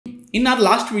In our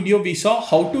last video, we saw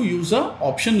how to use a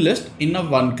option list in a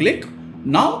one click.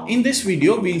 Now in this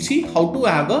video, we'll see how to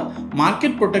have a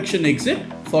market protection exit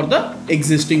for the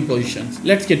existing positions.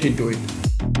 Let's get into it.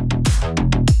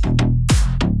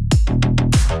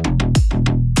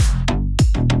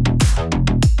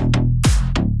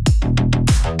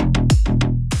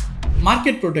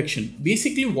 Market protection.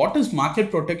 Basically, what is market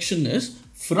protection is,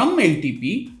 from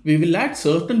LTP, we will add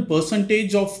certain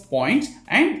percentage of points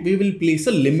and we will place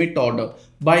a limit order.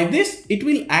 By this, it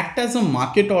will act as a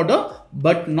market order,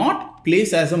 but not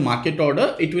place as a market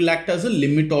order. It will act as a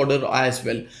limit order as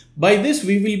well. By this,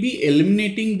 we will be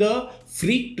eliminating the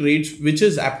freak trades which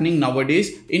is happening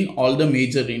nowadays in all the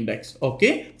major index.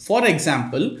 Okay. For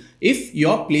example, if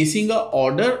you're placing a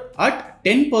order at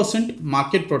 10%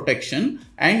 market protection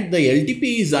and the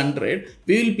LTP is 100,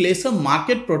 we will place a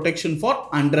market protection for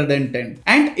 110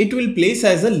 and it will place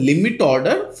as a limit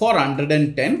order for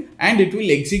 110 and it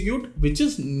will execute which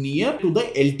is near to the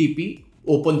LTP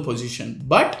open position,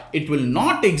 but it will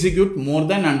not execute more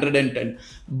than 110.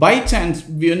 By chance,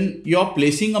 when you're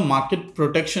placing a market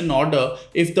protection order,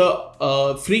 if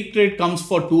the freak trade comes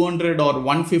for 200 or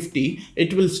 150,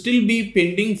 it will still be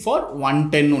pending for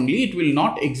 110 only. It will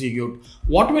not execute.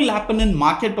 What will happen in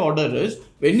market order is,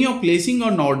 when you're placing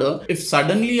an order, if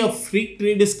suddenly a freak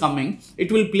trade is coming,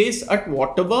 it will place at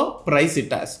whatever price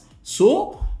it has.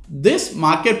 So this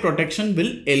market protection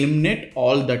will eliminate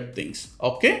all that things.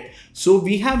 Okay. So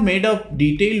we have made a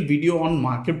detailed video on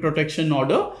market protection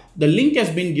order. The link has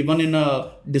been given in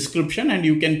a description and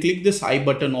you can click this I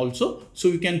button also. So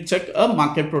you can check a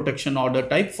market protection order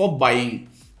type for buying.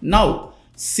 Now,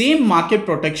 same market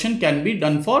protection can be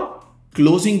done for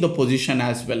closing the position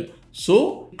as well.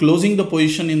 So closing the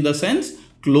position in the sense,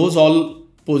 close all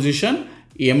position,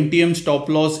 MTM stop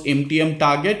loss, MTM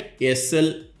target,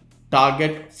 SL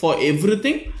target, for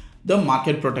everything, the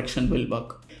market protection will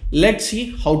work. Let's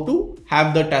see how to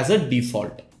have that as a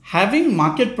default. Having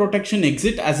market protection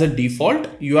exit as a default,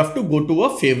 you have to go to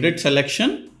a favorite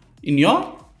selection in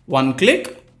your one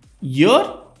click.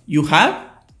 Here you have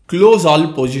close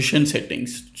all position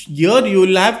settings. Here you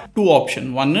will have two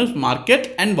options. One is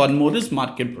market and one more is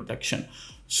market protection.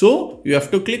 So you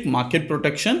have to click market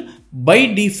protection. By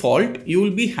default, you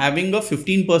will be having a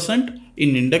 15%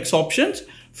 in index options,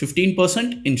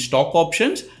 15% in stock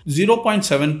options,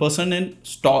 0.7% in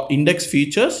stock index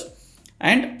futures,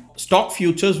 and stock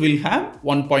futures will have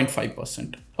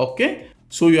 1.5%. Okay.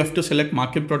 So you have to select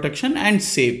market protection and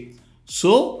save.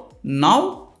 So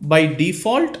now by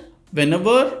default,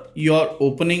 whenever you're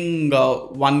opening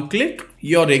one click,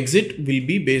 your exit will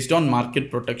be based on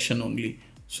market protection only.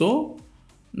 So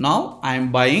now I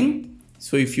am buying.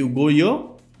 So if you go here,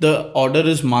 the order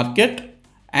is market,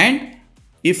 and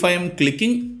if I am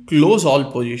clicking close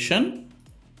all position,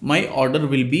 my order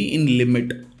will be in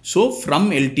limit. So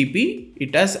from LTP,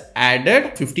 it has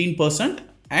added 15%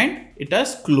 and it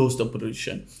has closed the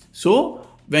position. So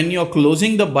when you're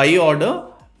closing the buy order,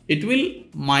 it will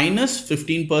minus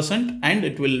 15% and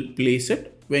it will place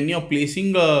it. When you're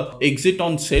placing a exit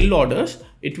on sell orders,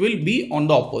 it will be on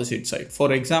the opposite side.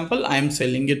 For example, I am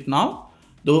selling it now.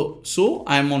 So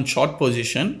I am on short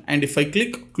position, and if I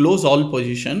click close all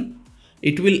position,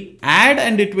 it will add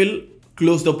and it will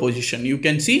close the position. You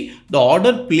can see the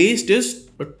order placed is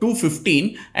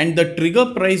 215 and the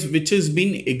trigger price which has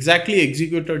been exactly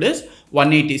executed is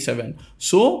 187.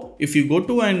 So if you go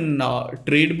to an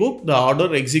trade book, the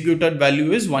order executed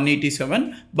value is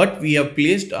 187, but we have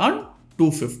placed on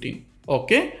 215.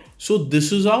 Okay. So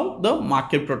this is how the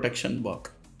market protection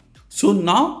work. So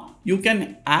now you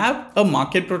can have a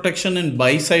market protection in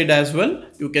buy side as well.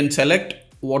 You can select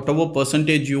whatever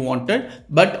percentage you wanted,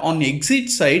 but on exit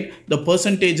side, the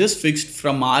percentage is fixed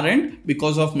from our end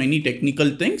because of many technical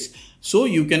things. So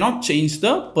you cannot change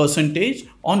the percentage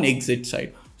on exit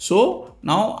side. So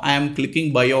now I am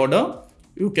clicking buy order.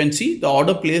 You can see the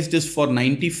order placed is for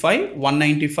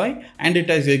 195 and it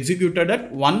has executed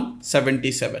at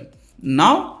 177.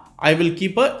 Now I will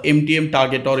keep a MTM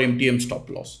target or MTM stop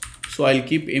loss. So I'll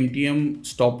keep MTM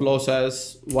stop loss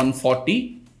as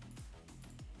 140.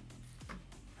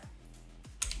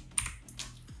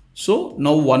 So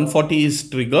now 140 is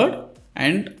triggered,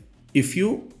 and if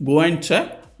you go and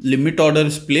check, limit order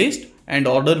is placed and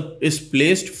order is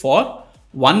placed for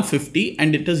 150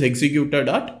 and it is executed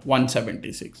at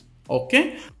 176.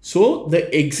 Okay. So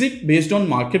the exit based on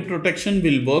market protection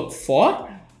will work for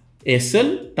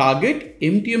SL, target,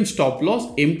 MTM stop loss,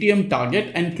 MTM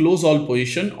target, and close all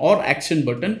position or action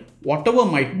button, whatever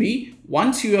might be,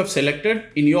 once you have selected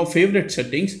in your favorite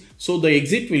settings. So the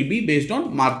exit will be based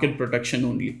on market protection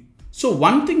only. So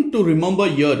one thing to remember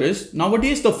here is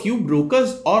nowadays the few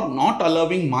brokers are not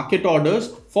allowing market orders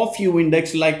for few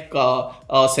index like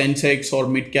Sensex or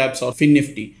mid caps or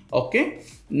FinNifty. Okay.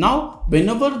 Now,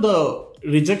 whenever the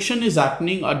rejection is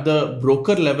happening at the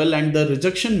broker level and the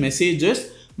rejection message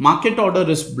is market order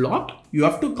is blocked, you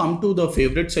have to come to the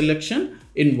favorite selection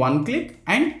in one click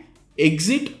and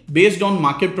exit based on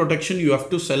market protection. You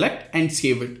have to select and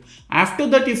save it. After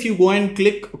that, if you go and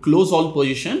click close all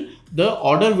position, the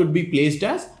order would be placed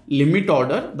as limit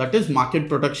order, that is market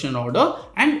protection order,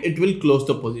 and it will close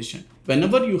the position.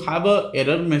 Whenever you have a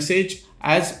error message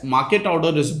as market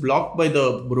order is blocked by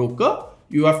the broker,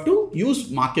 you have to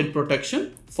use market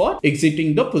protection for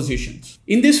exiting the positions.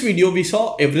 In this video, we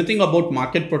saw everything about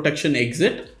market protection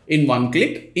exit in one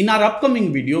click. In our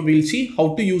upcoming video, we'll see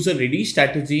how to use a ready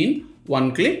strategy in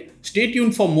one click. Stay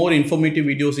tuned for more informative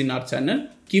videos in our channel.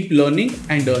 Keep learning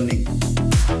and earning.